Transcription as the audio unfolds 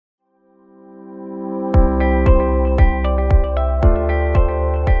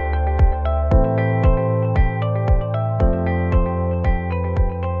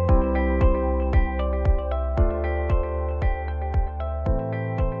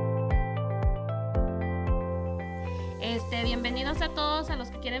Bienvenidos a todos a los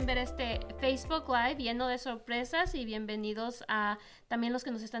que quieren ver este Facebook Live lleno de sorpresas y bienvenidos a también los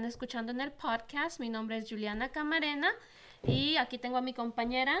que nos están escuchando en el podcast. Mi nombre es Yuliana Camarena y aquí tengo a mi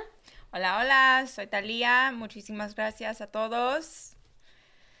compañera. Hola, hola, soy Thalia. Muchísimas gracias a todos.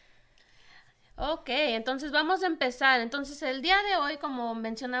 Ok, entonces vamos a empezar. Entonces el día de hoy, como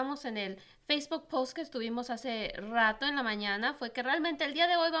mencionamos en el Facebook post que estuvimos hace rato en la mañana, fue que realmente el día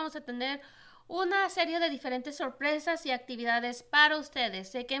de hoy vamos a tener una serie de diferentes sorpresas y actividades para ustedes.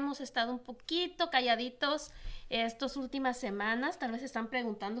 Sé que hemos estado un poquito calladitos estas últimas semanas, tal vez están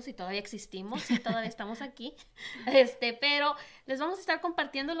preguntando si todavía existimos, si todavía estamos aquí, pero les vamos a estar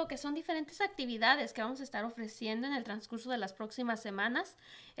compartiendo lo que son diferentes actividades que vamos a estar ofreciendo en el transcurso de las próximas semanas,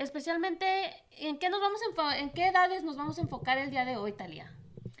 especialmente en qué edades nos vamos a enfocar el día de hoy, Thalia.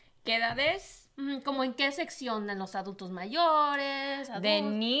 ¿Qué edades? ¿Como en qué sección? ¿En los adultos mayores? De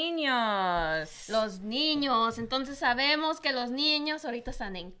niños. Los niños. Entonces sabemos que los niños ahorita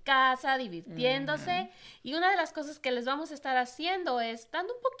están en casa divirtiéndose. Y una de las cosas que les vamos a estar haciendo es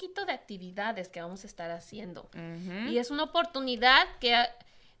dando un poquito de actividades que vamos a estar haciendo. Y es una oportunidad que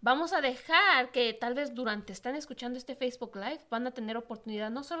vamos a dejar que tal vez durante están escuchando este Facebook Live van a tener oportunidad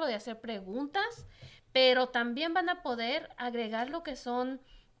no solo de hacer preguntas, pero también van a poder agregar lo que son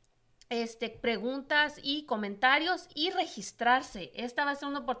preguntas y comentarios y registrarse. Esta va a ser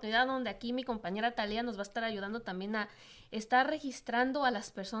una oportunidad donde aquí mi compañera Thalia nos va a estar ayudando también a estar registrando a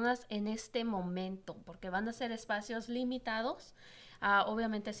las personas en este momento, porque van a ser espacios limitados,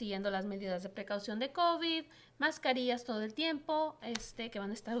 obviamente siguiendo las medidas de precaución de COVID, mascarillas todo el tiempo, que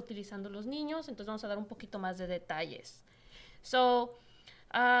van a estar utilizando los niños. Entonces vamos a dar un poquito más de detalles.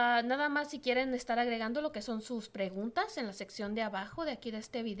 Nada más si quieren estar agregando lo que son sus preguntas en la sección de abajo de aquí de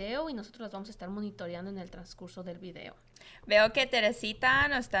este video y nosotros las vamos a estar monitoreando en el transcurso del video. Veo que Teresita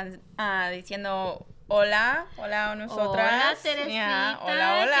nos está diciendo hola a nosotras. Hola Teresita, yeah,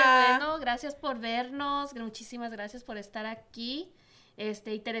 hola. Qué bueno, gracias por vernos, muchísimas gracias por estar aquí.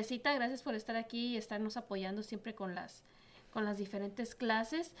 Y Teresita, gracias por estar aquí y estarnos apoyando siempre con las diferentes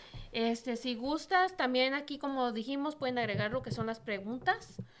clases. Si gustas, también aquí, como dijimos, pueden agregar lo que son las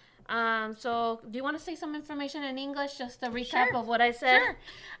preguntas. So, do you want to say some information in English, just a recap of what I said? Sure.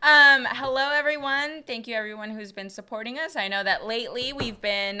 Hello, everyone. Thank you, everyone who's been supporting us. I know that lately we've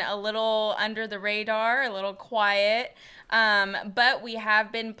been a little under the radar, a little quiet, but we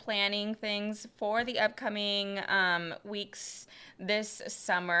have been planning things for the upcoming weeks this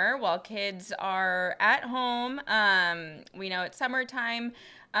summer while kids are at home. We know it's summertime,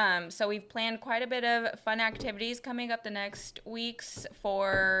 so we've planned quite a bit of fun activities coming up the next weeks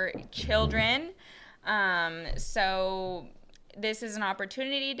for children. So this is an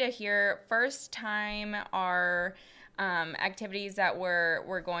opportunity to hear first time our activities that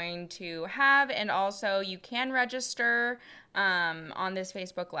we're going to have, and also you can register on this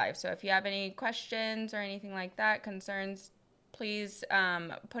Facebook Live. So if you have any questions or anything like that, concerns, please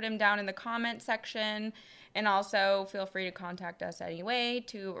put them down in the comment section, and also feel free to contact us anyway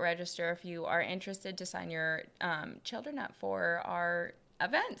to register if you are interested to sign your children up for our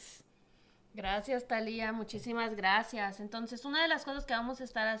events. Gracias, Thalia, muchísimas gracias. Entonces, una de las cosas que vamos a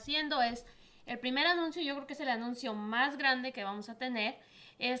estar haciendo es, el primer anuncio, yo creo que es el anuncio más grande que vamos a tener,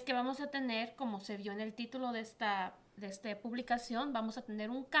 es que vamos a tener, como se vio en el título de esta publicación, vamos a tener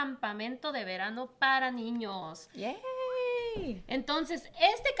un campamento de verano para niños. ¡Yay! Entonces,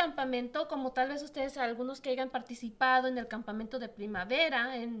 este campamento, como tal vez ustedes, algunos que hayan participado en el campamento de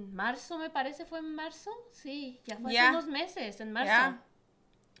primavera, en marzo, me parece, ¿fue en marzo? Sí, ya fue hace unos meses, en marzo. Yeah.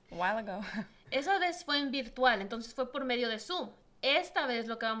 A while ago. Esa vez fue en virtual, entonces fue por medio de Zoom. Esta vez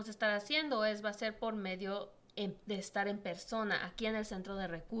lo que vamos a estar haciendo va a ser por medio de estar en persona, aquí en el Centro de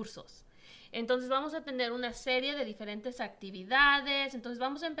Recursos. Entonces vamos a tener una serie de diferentes actividades. Entonces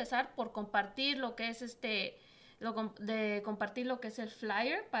vamos a empezar por compartir lo que es compartir lo que es el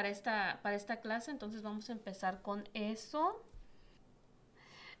flyer para esta clase. Entonces vamos a empezar con eso.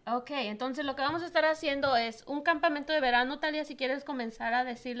 Ok, entonces lo que vamos a estar haciendo es un campamento de verano. Thalia, si quieres comenzar a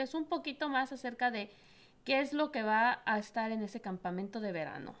decirles un poquito más acerca de qué es lo que va a estar en ese campamento de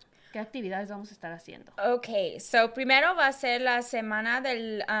verano. ¿Qué actividades vamos a estar haciendo? Okay, so primero va a ser la semana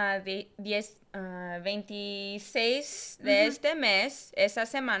del 26 de este mes, esa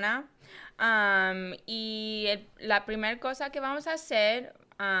semana. Y la primera cosa que vamos a hacer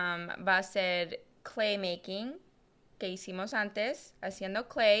va a ser clay making, que hicimos antes, haciendo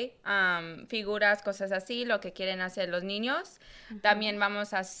clay, figuras, cosas así, lo que quieren hacer los niños. También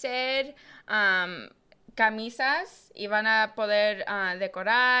vamos a hacer camisas y van a poder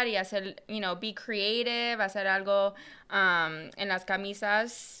decorar y hacer, be creative, hacer algo en las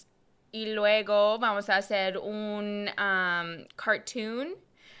camisas y luego vamos a hacer un cartoon.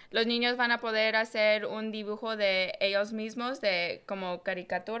 Los niños van a poder hacer un dibujo de ellos mismos, de como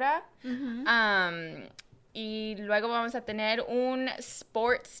caricatura. Y luego vamos a tener un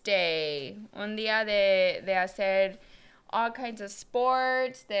Sports Day, un día de hacer all kinds of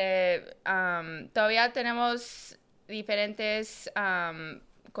sports. Todavía tenemos diferentes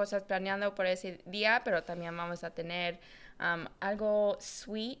cosas planeando por ese día, pero también vamos a tener algo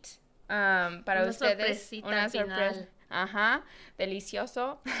sweet para ustedes. Una sorpresa. Ajá,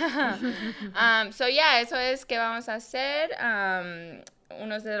 delicioso. Eso es que vamos a hacer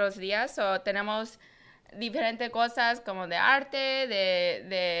unos de los días. Tenemos diferentes cosas como de arte,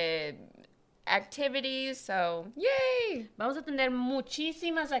 de activities, yay. Vamos a tener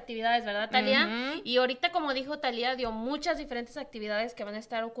muchísimas actividades, ¿verdad, Thalia? Y ahorita, como dijo Thalia, dio muchas diferentes actividades que van a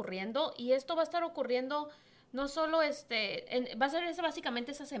estar ocurriendo, y esto va a estar ocurriendo no solo va a ser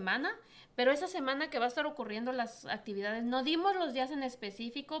básicamente esa semana, pero esa semana que va a estar ocurriendo las actividades, no dimos los días en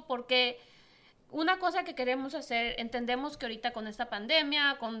específico porque una cosa que queremos hacer, entendemos que ahorita con esta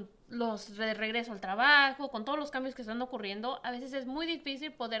pandemia, con los de regreso al trabajo, con todos los cambios que están ocurriendo, a veces es muy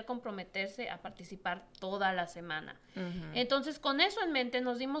difícil poder comprometerse a participar toda la semana. Entonces, con eso en mente,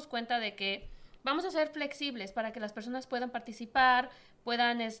 nos dimos cuenta de que vamos a ser flexibles para que las personas puedan participar,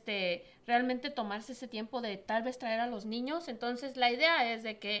 puedan realmente tomarse ese tiempo de tal vez traer a los niños. Entonces, la idea es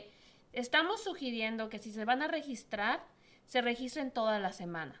de que estamos sugiriendo que si se van a registrar, se registren toda la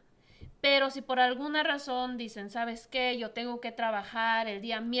semana. Pero si por alguna razón dicen, ¿sabes qué? Yo tengo que trabajar el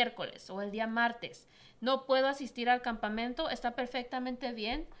día miércoles o el día martes, no puedo asistir al campamento, está perfectamente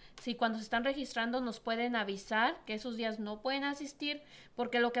bien. Si cuando se están registrando nos pueden avisar que esos días no pueden asistir,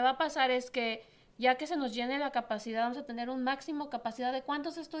 porque lo que va a pasar es que ya que se nos llene la capacidad, vamos a tener un máximo capacidad de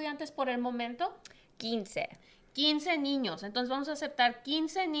 ¿cuántos estudiantes por el momento? 15 niños. Entonces vamos a aceptar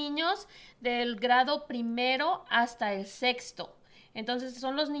 15 niños del grado primero hasta el sexto. Entonces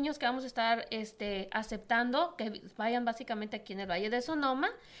son los niños que vamos a estar aceptando, que vayan básicamente aquí en el Valle de Sonoma,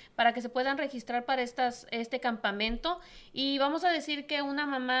 para que se puedan registrar para este campamento. Y vamos a decir que una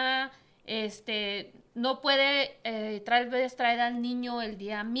mamá no puede tal vez traer al niño el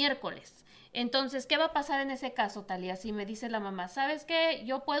día miércoles. Entonces, ¿qué va a pasar en ese caso, Thalia? Si me dice la mamá, ¿sabes qué?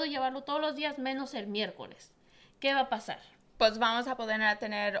 Yo puedo llevarlo todos los días menos el miércoles. ¿Qué va a pasar? Pues vamos a poder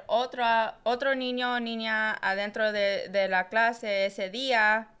tener otro niño o niña adentro de la clase ese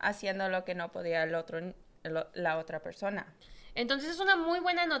día haciendo lo que no podía la otra persona. Entonces es una muy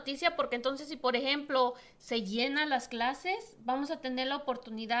buena noticia porque entonces si por ejemplo se llenan las clases, vamos a tener la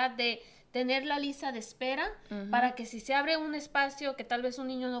oportunidad de tener la lista de espera para que si se abre un espacio que tal vez un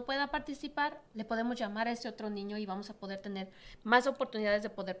niño no pueda participar, le podemos llamar a ese otro niño y vamos a poder tener más oportunidades de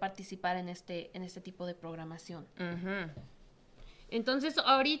poder participar en este tipo de programación. Entonces,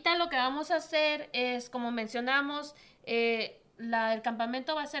 ahorita lo que vamos a hacer es, como mencionamos, el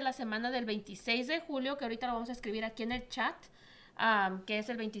campamento va a ser la semana del 26 de julio, que ahorita lo vamos a escribir aquí en el chat, que es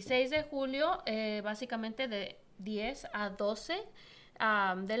el 26 de julio, básicamente de 10 a 12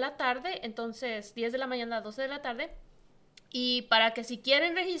 de la tarde, entonces 10 de la mañana a 12 de la tarde. Y para que si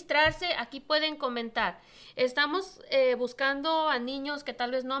quieren registrarse, aquí pueden comentar. Estamos buscando a niños que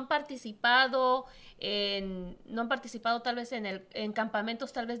tal vez no han participado tal vez en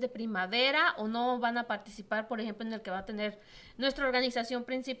campamentos tal vez de primavera, o no van a participar, por ejemplo, en el que va a tener nuestra organización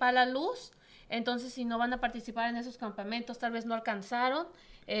principal a luz. Entonces, si no van a participar en esos campamentos, tal vez no alcanzaron,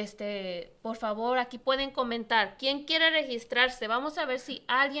 por favor, aquí pueden comentar. ¿Quién quiere registrarse? Vamos a ver si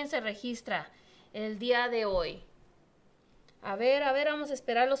alguien se registra el día de hoy. A ver, vamos a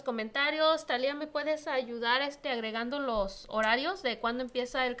esperar los comentarios. Thalia, ¿me puedes ayudar agregando los horarios de cuándo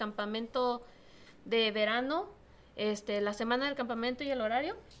empieza el campamento de verano? La semana del campamento y el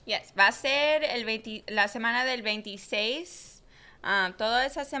horario. Yes, va a ser la semana del 26, toda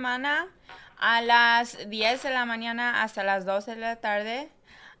esa semana a las 10 de la mañana hasta las 12 de la tarde.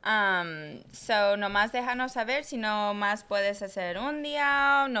 Nomás déjanos saber si nomás puedes hacer un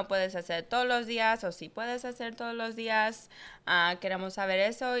día, no puedes hacer todos los días, o si puedes hacer todos los días. Queremos saber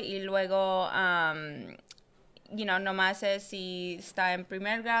eso. Y luego, nomás es si está en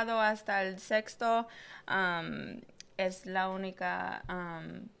primer grado hasta el sexto, es la única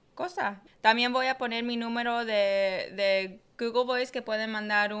cosa. También voy a poner mi número de Google Voice, que pueden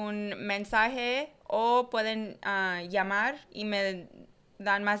mandar un mensaje o pueden llamar y me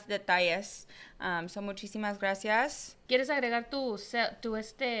dan más detalles. Muchísimas gracias. ¿Quieres agregar tu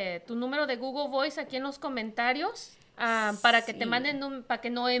número de Google Voice aquí en los comentarios? Para que te manden para que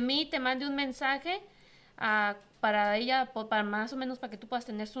Noemí te mande un mensaje para ella, para más o menos para que tú puedas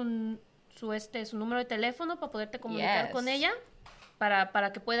tener su número de teléfono para poderte comunicar con ella.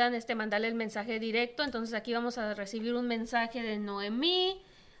 para que puedan mandarle el mensaje directo. Entonces aquí vamos a recibir un mensaje de Noemí,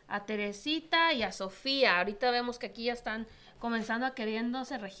 a Teresita y a Sofía. Ahorita vemos que aquí ya están comenzando a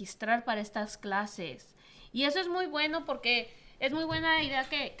queriéndose registrar para estas clases. Y eso es muy bueno porque es muy buena idea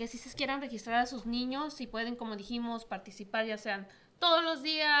que si se quieran registrar a sus niños, si pueden, como dijimos, participar ya sean todos los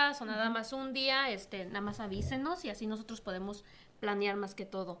días o nada más un día, nada más avísenos y así nosotros podemos planear más que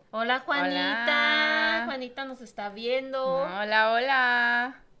todo. Hola, Juanita. Hola. Juanita nos está viendo. Hola,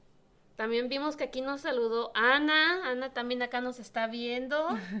 hola. También vimos que aquí nos saludó Ana. Ana también acá nos está viendo.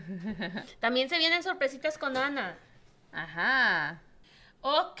 También se vienen sorpresitas con Ana. Ajá.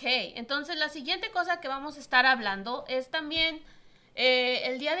 Ok, entonces la siguiente cosa que vamos a estar hablando es también,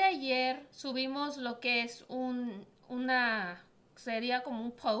 el día de ayer subimos lo que es sería como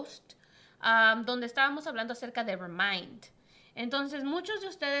un post, donde estábamos hablando acerca de Remind. Entonces muchos de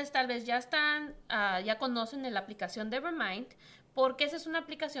ustedes tal vez ya conocen la aplicación de Remind, porque esa es una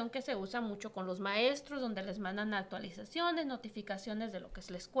aplicación que se usa mucho con los maestros, donde les mandan actualizaciones, notificaciones de lo que es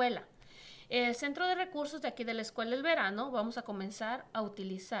la escuela. El Centro de Recursos de aquí de la Escuela del Verano vamos a comenzar a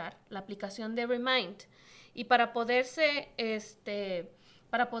utilizar la aplicación de Remind. Y para poderse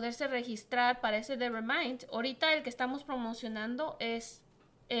registrar para ese de Remind, ahorita el que estamos promocionando es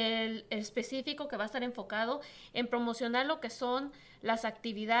el específico que va a estar enfocado en promocionar lo que son las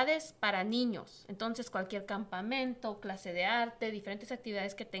actividades para niños. Entonces, cualquier campamento, clase de arte, diferentes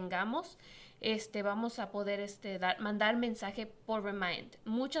actividades que tengamos, vamos a poder mandar mensaje por Remind.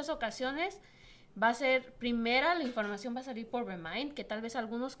 Muchas ocasiones va a ser la información va a salir por Remind, que tal vez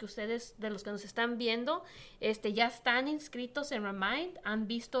algunos que ustedes, de los que nos están viendo, ya están inscritos en Remind, han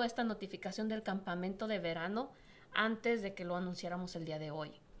visto esta notificación del campamento de verano antes de que lo anunciáramos el día de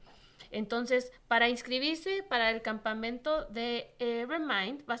hoy. Entonces, para inscribirse para el campamento de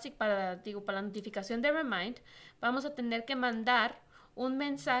Remind, para la notificación de Remind, vamos a tener que mandar un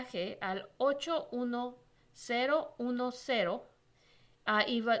mensaje al 81010,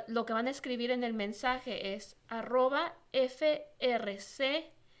 y lo que van a escribir en el mensaje es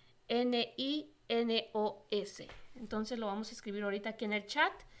 @FRCNINOS. Entonces lo vamos a escribir ahorita aquí en el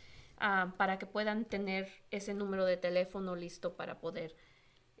chat, para que puedan tener ese número de teléfono listo para poder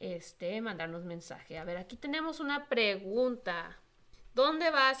mandarnos mensaje. A ver, aquí tenemos una pregunta.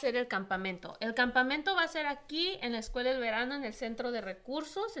 ¿Dónde va a ser el campamento? El campamento va a ser aquí en la Escuela del Verano, en el Centro de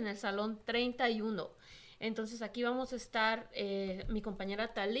Recursos, en el Salón 31. Entonces aquí vamos a estar mi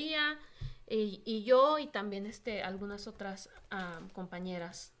compañera Thalia y yo, y también algunas otras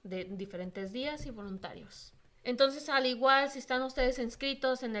compañeras de diferentes días y voluntarios. Entonces, al igual, si están ustedes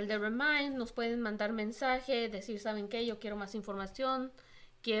inscritos en el de Remind, nos pueden mandar mensaje, decir, ¿saben qué? Yo quiero más información,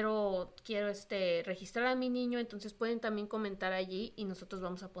 quiero registrar a mi niño. Entonces pueden también comentar allí y nosotros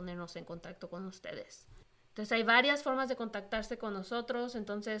vamos a ponernos en contacto con ustedes. Entonces hay varias formas de contactarse con nosotros.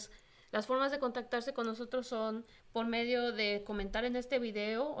 Entonces las formas de contactarse con nosotros son por medio de comentar en este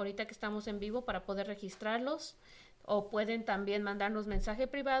video ahorita que estamos en vivo para poder registrarlos, o pueden también mandarnos mensaje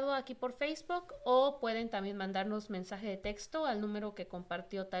privado aquí por Facebook, o pueden también mandarnos mensaje de texto al número que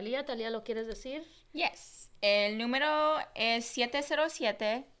compartió Thalia. Thalia, ¿lo quieres decir? Yes. El número es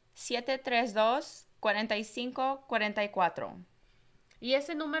 707-732-4544. ¿Y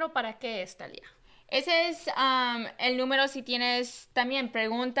ese número para qué es, Thalia? Ese es el número si tienes también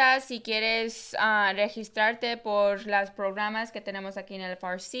preguntas, si quieres registrarte por los programas que tenemos aquí en el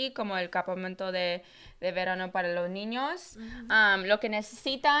FRC, como el Campamento de Verano para los Niños. Uh-huh. Lo que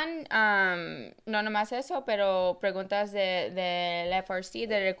necesitan, no nomás eso, pero preguntas del FRC,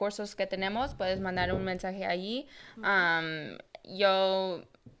 de recursos que tenemos, puedes mandar un mensaje allí. Uh-huh.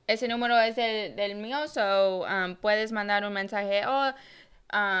 Ese número es del mío, so puedes mandar un mensaje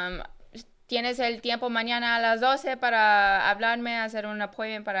 ¿tienes el tiempo mañana a las 12 para hablarme, hacer un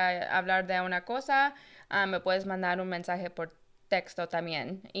appointment para hablar de una cosa? Me puedes mandar un mensaje por texto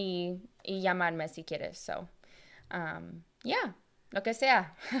también y llamarme si quieres. So, lo que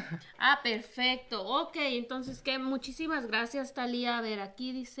sea. Perfecto. Ok, entonces, muchísimas gracias, Thalia. A ver,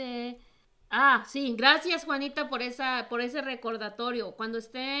 aquí dice... sí, gracias, Juanita, por ese recordatorio. Cuando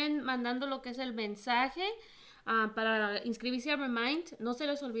estén mandando lo que es el mensaje... para inscribirse a Remind, no se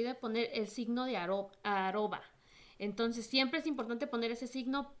les olvide poner el signo de arroba. Entonces siempre es importante poner ese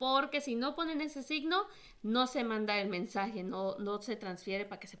signo, porque si no ponen ese signo, no se manda el mensaje, no se transfiere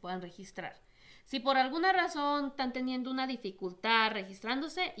para que se puedan registrar. Si por alguna razón están teniendo una dificultad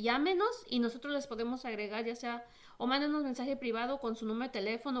registrándose, llámenos y nosotros les podemos agregar, ya sea, o mándenos mensaje privado con su número de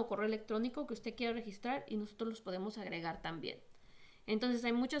teléfono o correo electrónico que usted quiera registrar, y nosotros los podemos agregar también. Entonces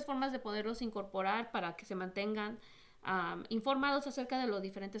hay muchas formas de poderlos incorporar para que se mantengan informados acerca de las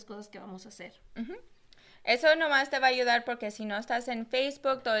diferentes cosas que vamos a hacer. Uh-huh. Eso nomás te va a ayudar porque si no estás en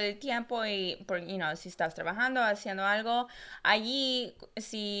Facebook todo el tiempo y, si estás trabajando, haciendo algo, allí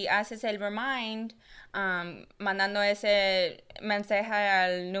si haces el remind, mandando ese mensaje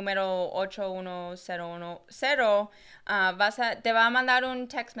al número 81010, te va a mandar un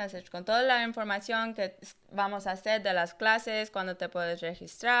text message con toda la información que vamos a hacer de las clases, cuándo te puedes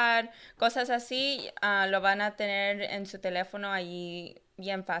registrar, cosas así, lo van a tener en su teléfono allí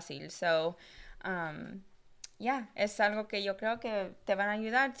bien fácil. So, es algo que yo creo que te van a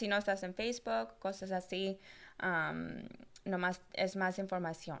ayudar si no estás en Facebook, cosas así, nomás es más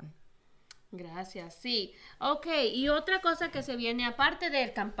información. Gracias, sí. Ok, y otra cosa que se viene, aparte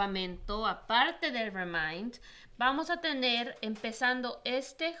del campamento, aparte del Remind, vamos a tener, empezando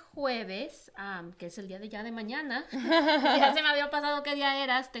este jueves, que es el día de ya de mañana, ya se me había pasado qué día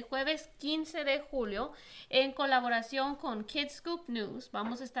era, este jueves 15 de julio, en colaboración con Kids Scoop News,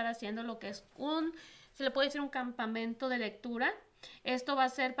 vamos a estar haciendo lo que es se le puede decir un campamento de lectura. Esto va a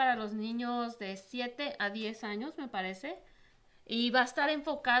ser para los niños de 7 a 10 años, me parece. Y va a estar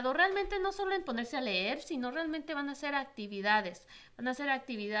enfocado realmente no solo en ponerse a leer, sino realmente van a hacer actividades. Van a hacer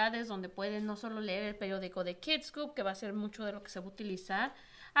actividades donde pueden no solo leer el periódico de Kids Scoop, que va a ser mucho de lo que se va a utilizar,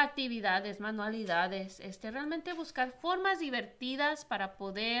 actividades, manualidades, realmente buscar formas divertidas para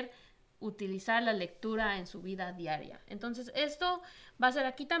poder utilizar la lectura en su vida diaria. Entonces, esto va a ser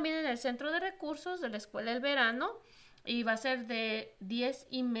aquí también en el Centro de Recursos de la Escuela del Verano. Y va a ser de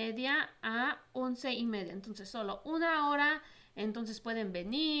 10:30 a 11:30. Entonces, solo una hora. Entonces pueden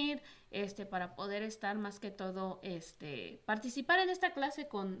venir para poder estar más que todo, participar en esta clase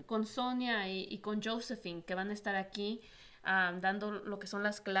con Sonia y con Josephine, que van a estar aquí dando lo que son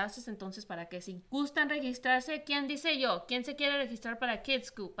las clases. Entonces, para que si gustan registrarse, ¿quién dice yo? ¿Quién se quiere registrar para Kids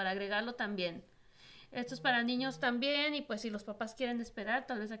Scoop? Para agregarlo también. Esto es para niños también, y pues si los papás quieren esperar,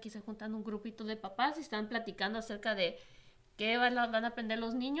 tal vez aquí se juntan un grupito de papás y están platicando acerca de qué van a aprender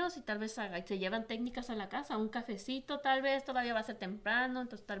los niños, y tal vez se llevan técnicas a la casa, un cafecito tal vez, todavía va a ser temprano,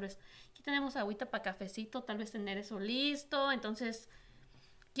 entonces tal vez aquí tenemos agüita para cafecito, tal vez tener eso listo. Entonces,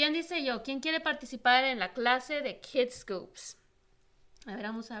 ¿quién dice yo? ¿Quién quiere participar en la clase de Kids Scoops? A ver,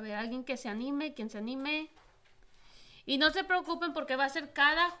 vamos a ver, alguien que se anime, quien se anime. Y no se preocupen porque va a ser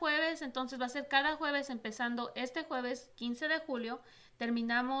cada jueves, entonces va a ser cada jueves empezando este jueves 15 de julio,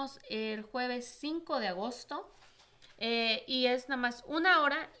 terminamos el jueves 5 de agosto. Y es nada más una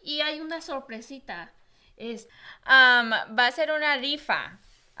hora y hay una sorpresita. Va a ser una rifa.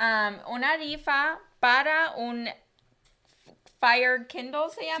 Una rifa para un Fire Kindle,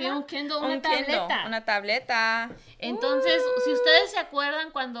 ¿se llama? Sí, un Kindle, una tableta. Kindle, una tableta. Entonces, si ustedes se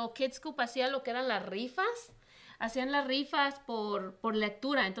acuerdan cuando Kids Scoop hacía lo que eran las rifas, hacían las rifas por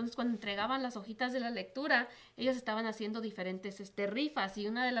lectura. Entonces, cuando entregaban las hojitas de la lectura, ellos estaban haciendo diferentes rifas, y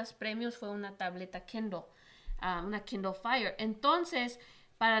uno de los premios fue una tableta Kindle. Una Kindle Fire. Entonces,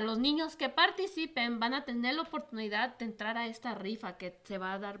 para los niños que participen, van a tener la oportunidad de entrar a esta rifa que se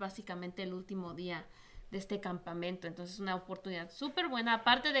va a dar básicamente el último día de este campamento. Entonces, una oportunidad súper buena,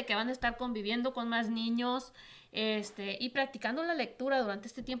 aparte de que van a estar conviviendo con más niños y practicando la lectura durante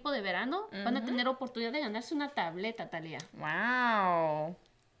este tiempo de verano. Van a tener oportunidad de ganarse una tableta, Thalia. Wow.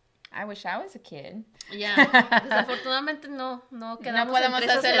 I wish I was a kid. Ya, desafortunadamente no quedamos. No podemos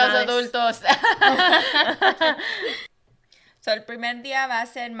hacer los adultos. So, el primer día va a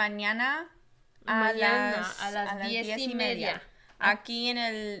ser mañana a las 10:30. Aquí en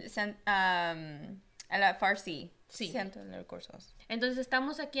el FRC. Sí. Centro de Recursos. Entonces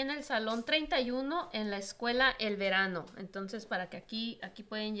estamos aquí en el Salón 31 en la Escuela El Verano. Entonces, para que aquí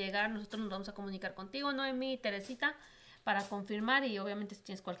pueden llegar, nosotros nos vamos a comunicar contigo, Noemí y Teresita, para confirmar, y obviamente si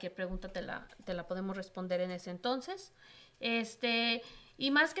tienes cualquier pregunta te la podemos responder en ese entonces. Y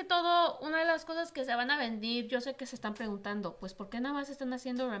más que todo, una de las cosas que se van a venir, yo sé que se están preguntando, pues ¿por qué nada más están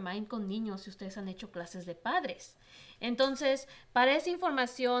haciendo Remind con niños si ustedes han hecho clases de padres? Entonces, para esa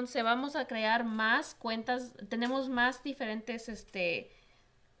información se vamos a crear más cuentas, tenemos más diferentes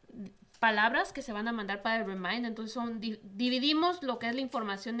palabras que se van a mandar para el Remind. Entonces dividimos lo que es la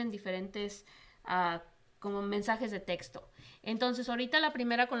información en diferentes como mensajes de texto. Entonces, ahorita la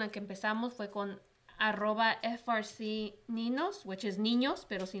primera con la que empezamos fue con @FRC Niños, which is niños,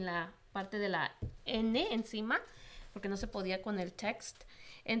 pero sin la parte de la N encima, porque no se podía con el text.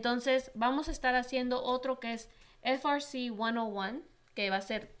 Entonces, vamos a estar haciendo otro que es FRC 101, que va a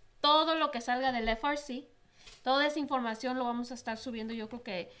ser todo lo que salga del FRC. Toda esa información lo vamos a estar subiendo, yo creo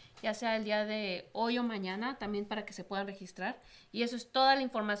que ya sea el día de hoy o mañana, también para que se puedan registrar. Y eso es toda la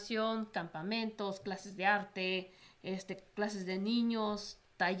información: campamentos, clases de arte, clases de niños,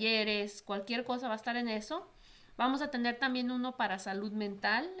 talleres, cualquier cosa va a estar en eso. Vamos a tener también uno para salud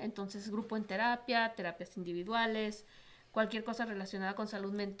mental, entonces grupo en terapia, terapias individuales, cualquier cosa relacionada con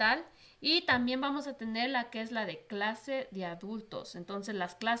salud mental. Y también vamos a tener la que es la de clase de adultos. Entonces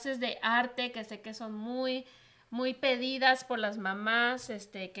las clases de arte, que sé que son muy pedidas por las mamás,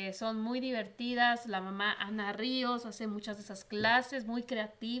 que son muy divertidas. La mamá Ana Ríos hace muchas de esas clases, muy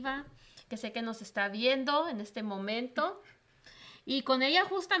creativa, que sé que nos está viendo en este momento. Y con ella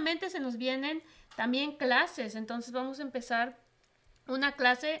justamente se nos vienen también clases. Entonces vamos a empezar una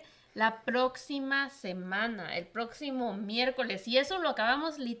clase la próxima semana, el próximo miércoles. Y eso lo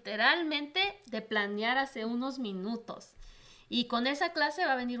acabamos literalmente de planear hace unos minutos. Y con esa clase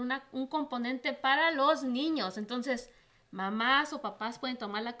va a venir un componente para los niños. Entonces, mamás o papás pueden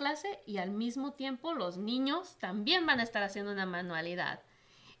tomar la clase y al mismo tiempo los niños también van a estar haciendo una manualidad.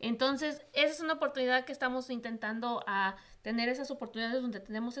 Entonces, esa es una oportunidad que estamos intentando a tener esas oportunidades donde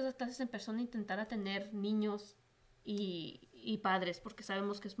tenemos esas clases en persona, intentar a tener niños y padres, porque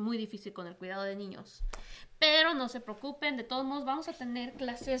sabemos que es muy difícil con el cuidado de niños. Pero no se preocupen, de todos modos vamos a tener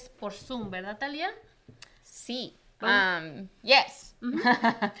clases por Zoom, ¿verdad, Thalia? Sí. Yes.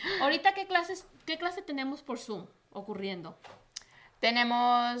 Ahorita, ¿qué clase tenemos por Zoom ocurriendo?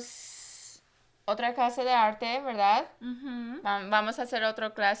 Tenemos otra clase de arte, ¿verdad? Vamos a hacer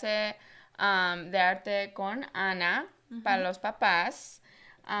otra clase de arte con Ana para los papás.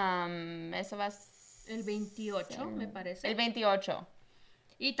 Eso va a ser el 28, me parece. El 28.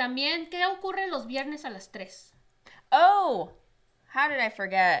 Y también, ¿qué ocurre los viernes a las 3? Oh, how did I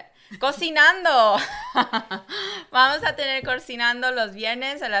forget? Cocinando. Vamos a tener cocinando los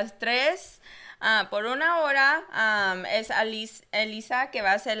viernes a las 3 por 1 hora. Es Elisa que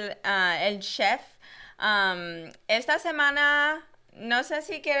va a ser el chef. Esta semana no sé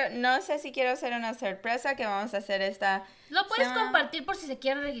si quiero hacer una sorpresa que vamos a hacer esta. Lo puedes compartir por si se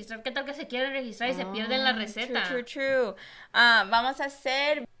quieren registrar. ¿Qué tal que se quieren registrar y se pierden la receta? True. Vamos a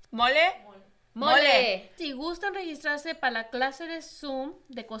hacer mole. Si gustan registrarse para la clase de Zoom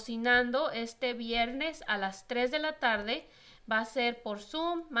de cocinando este viernes a las 3 de la tarde, va a ser por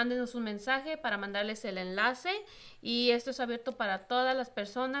Zoom. Mándenos un mensaje para mandarles el enlace. Y esto es abierto para todas las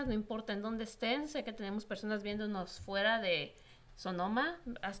personas, no importa en dónde estén. Sé que tenemos personas viéndonos fuera de Sonoma,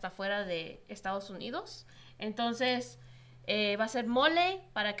 hasta fuera de Estados Unidos. Entonces, va a ser mole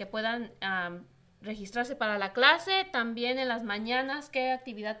para que puedan registrarse para la clase. También en las mañanas, ¿qué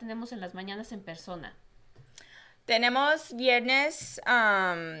actividad tenemos en las mañanas en persona? Tenemos viernes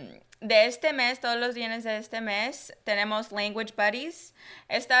de este mes, todos los viernes de este mes, tenemos Language Buddies.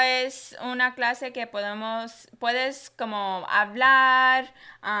 Esta es una clase que puedes como hablar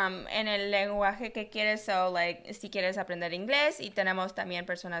en el lenguaje que quieres, si quieres aprender inglés, y tenemos también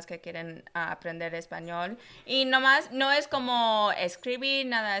personas que quieren aprender español. Y no es como escribir,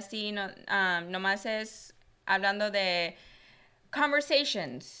 nada así, nomás es hablando de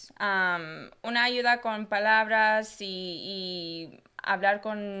conversations, una ayuda con palabras y hablar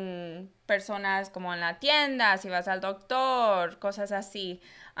con personas como en la tienda, si vas al doctor, cosas así.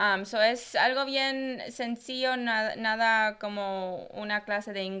 Es algo bien sencillo, nada como una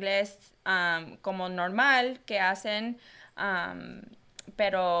clase de inglés como normal que hacen.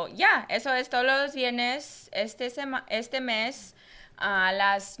 Pero eso es todos los viernes este mes a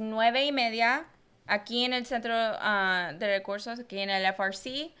las 9:30. Aquí en el Centro de Recursos, aquí en el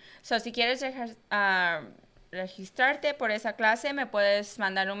FRC. Si quieres registrarte por esa clase, me puedes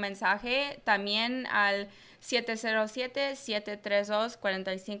mandar un mensaje también al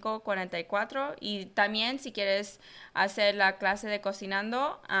 707-732-4544. Y también si quieres hacer la clase de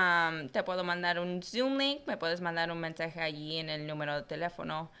cocinando, te puedo mandar un Zoom link, me puedes mandar un mensaje allí en el número de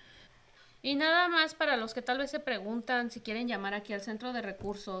teléfono. Y nada más para los que tal vez se preguntan si quieren llamar aquí al Centro de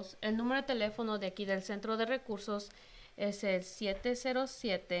Recursos, el número de teléfono de aquí del Centro de Recursos es el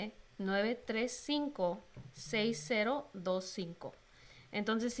 707-935-6025.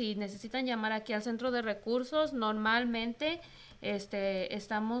 Entonces, si necesitan llamar aquí al Centro de Recursos, normalmente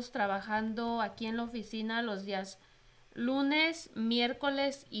estamos trabajando aquí en la oficina los días lunes,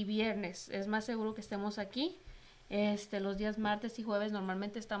 miércoles y viernes. Es más seguro que estemos aquí. Los días martes y jueves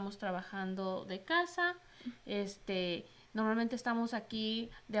normalmente estamos trabajando de casa. Normalmente estamos aquí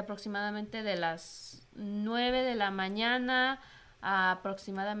de aproximadamente de las 9 de la mañana a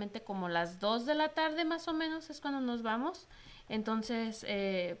aproximadamente como las 2 de la tarde más o menos es cuando nos vamos. Entonces,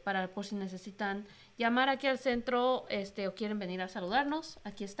 por si necesitan llamar aquí al centro o quieren venir a saludarnos,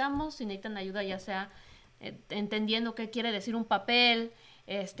 aquí estamos. Si necesitan ayuda, ya sea entendiendo qué quiere decir un papel,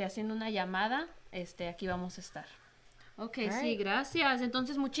 haciendo una llamada, aquí vamos a estar. Ok, right. Sí, gracias.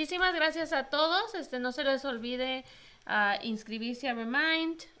 Entonces, muchísimas gracias a todos. No se les olvide inscribirse a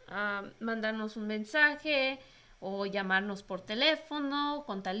Remind, mandarnos un mensaje o llamarnos por teléfono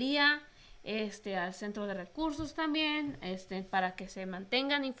con Thalia, al Centro de Recursos también, para que se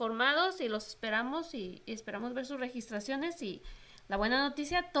mantengan informados y los esperamos y esperamos ver sus registraciones. Y la buena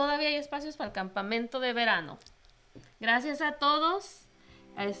noticia, todavía hay espacios para el campamento de verano. Gracias a todos,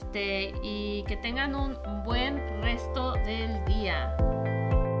 y que tengan un buen resto del día.